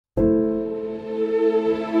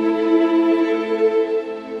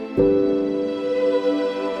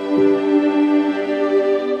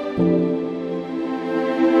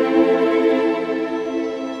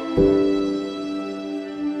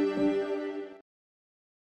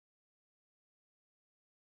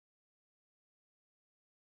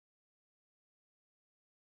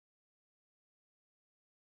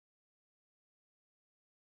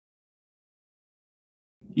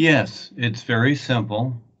Yes, it's very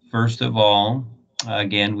simple. First of all,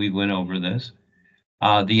 again, we went over this.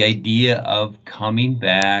 The idea of coming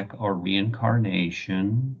back or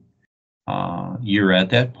reincarnation, you're at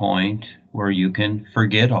that point where you can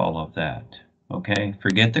forget all of that. Okay?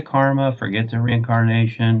 Forget the karma, forget the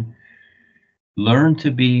reincarnation. Learn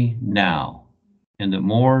to be now. And the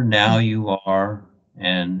more now you are,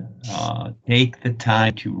 and take the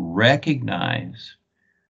time to recognize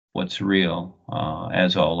what's real,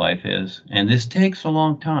 as all life is. And this takes a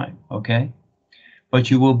long time, okay? But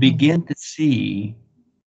you will begin to see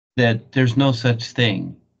that there's no such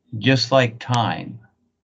thing, just like time.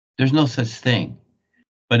 There's no such thing.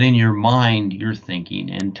 But in your mind, you're thinking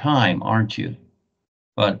in time, aren't you?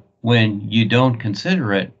 But when you don't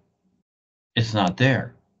consider it, it's not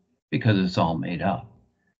there because it's all made up,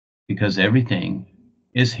 because everything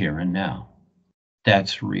is here and now.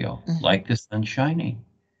 That's real, like the sun shining.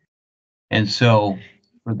 And so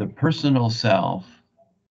for the personal self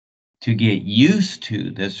to get used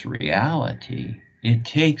to this reality, it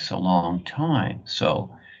takes a long time.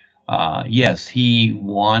 So, yes, he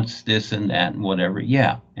wants this and that and whatever.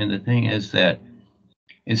 Yeah. And the thing is that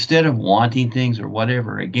instead of wanting things or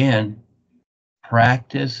whatever, again,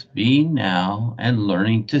 practice being now and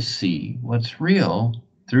learning to see what's real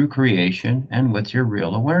through creation and with your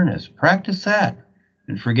real awareness. Practice that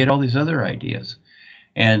and forget all these other ideas.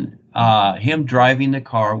 And him driving the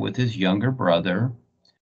car with his younger brother,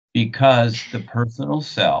 because the personal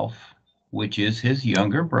self, which is his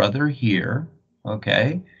younger brother here,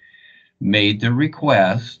 okay, made the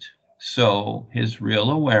request. So his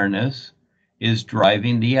real awareness is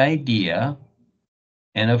driving the idea.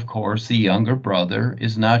 And of course, the younger brother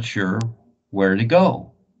is not sure where to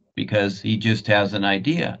go because he just has an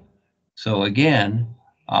idea. So again,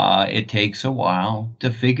 it takes a while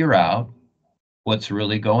to figure out what's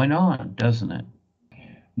really going on, doesn't it?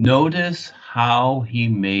 Notice how he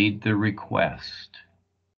made the request.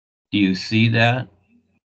 Do you see that?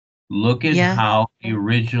 Look at Yeah. how he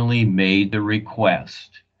originally made the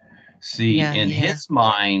request. See, Yeah. in Yeah. his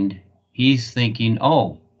mind, he's thinking,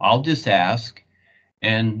 oh, I'll just ask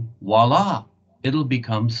and voila, it'll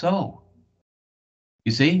become so.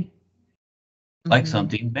 You see, like Mm-hmm.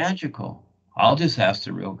 something magical. I'll just ask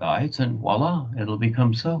the real guides and voila, it'll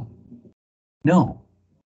become so. No,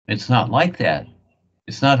 it's not like that.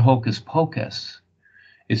 It's not hocus pocus.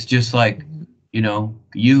 It's just like, Mm-hmm.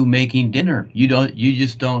 you making dinner. You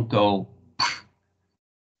just don't go,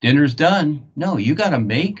 dinner's done. No, you got to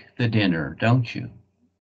make the dinner, don't you?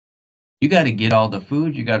 You got to get all the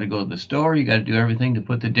food. You got to go to the store. You got to do everything to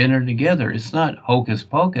put the dinner together. It's not hocus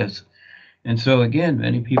pocus. And so, again,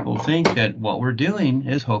 many people think that what we're doing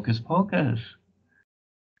is hocus pocus.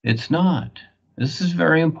 It's not. This is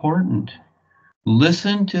very important.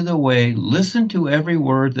 Listen to every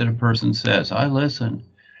word that a person says. I listen.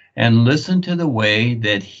 And listen to the way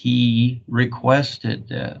that he requested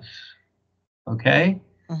this. Okay?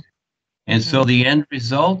 And so Mm-hmm. the end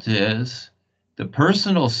result is the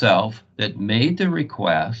personal self that made the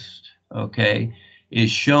request, okay, is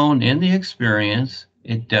shown in the experience.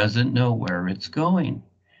 It doesn't know where it's going.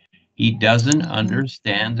 He doesn't Mm-hmm.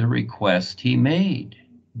 understand the request he made.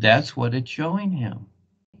 That's what it's showing him.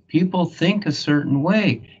 People think a certain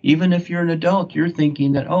way. Even if you're an adult, you're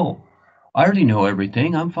thinking that, oh, I already know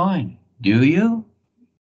everything. I'm fine. Do you?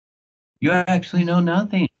 You actually know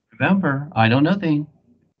nothing. Remember, I know nothing.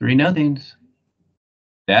 Three nothings.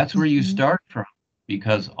 That's where you Mm-hmm. start from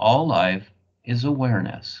because all life is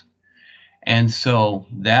awareness. And so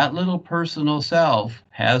that little personal self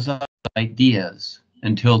has ideas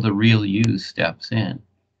until the real you steps in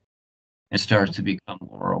and starts to become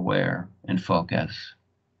more aware and focus.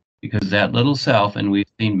 Because that little self, and we've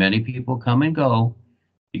seen many people come and go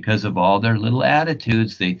because of all their little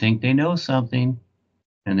attitudes, they think they know something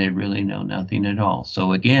and they really know nothing at all.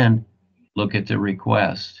 So again, look at the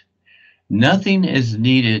request. Nothing is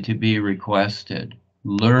needed to be requested.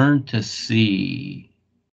 Learn to see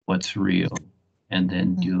what's real and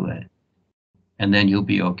then do it. And then you'll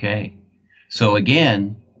be okay. So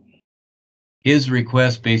again, his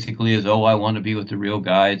request basically is, oh, I want to be with the real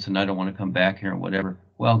guides and I don't want to come back here and whatever.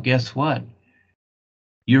 Well, guess what?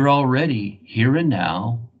 You're already here and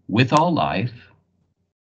now with all life,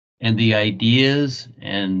 and the ideas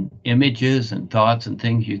and images and thoughts and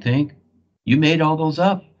things you think, you made all those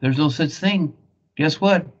up. There's no such thing. Guess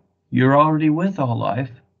what? You're already with all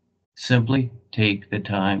life. Simply take the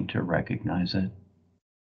time to recognize it.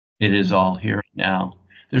 It is all here now.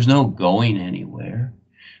 There's no going anywhere.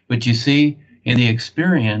 But you see, in the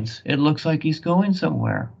experience, it looks like he's going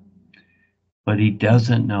somewhere. But he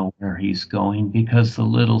doesn't know where he's going because the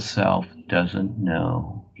little self doesn't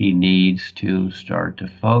know. He needs to start to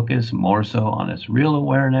focus more so on his real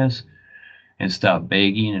awareness and stop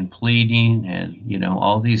begging and pleading and, you know,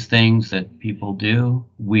 all these things that people do.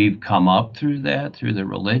 We've come up through that, through the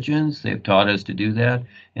religions. They've taught us to do that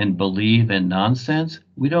and believe in nonsense.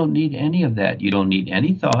 We don't need any of that. You don't need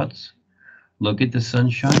any thoughts. Look at the sun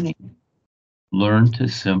shining. Learn to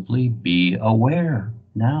simply be aware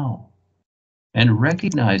now and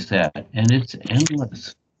recognize that. And it's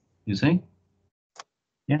endless, you see?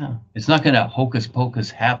 Yeah, it's not going to hocus pocus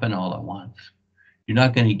happen all at once. You're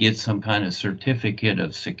not going to get some kind of certificate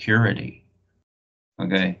of security.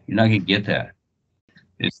 Okay, you're not going to get that.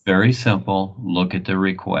 It's very simple. Look at the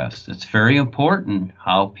request. It's very important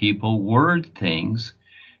how people word things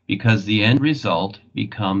because the end result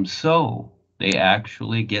becomes so. They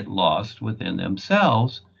actually get lost within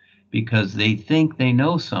themselves because they think they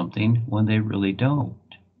know something when they really don't.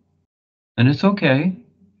 And it's okay.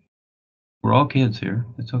 We're all kids here.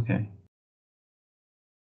 It's okay.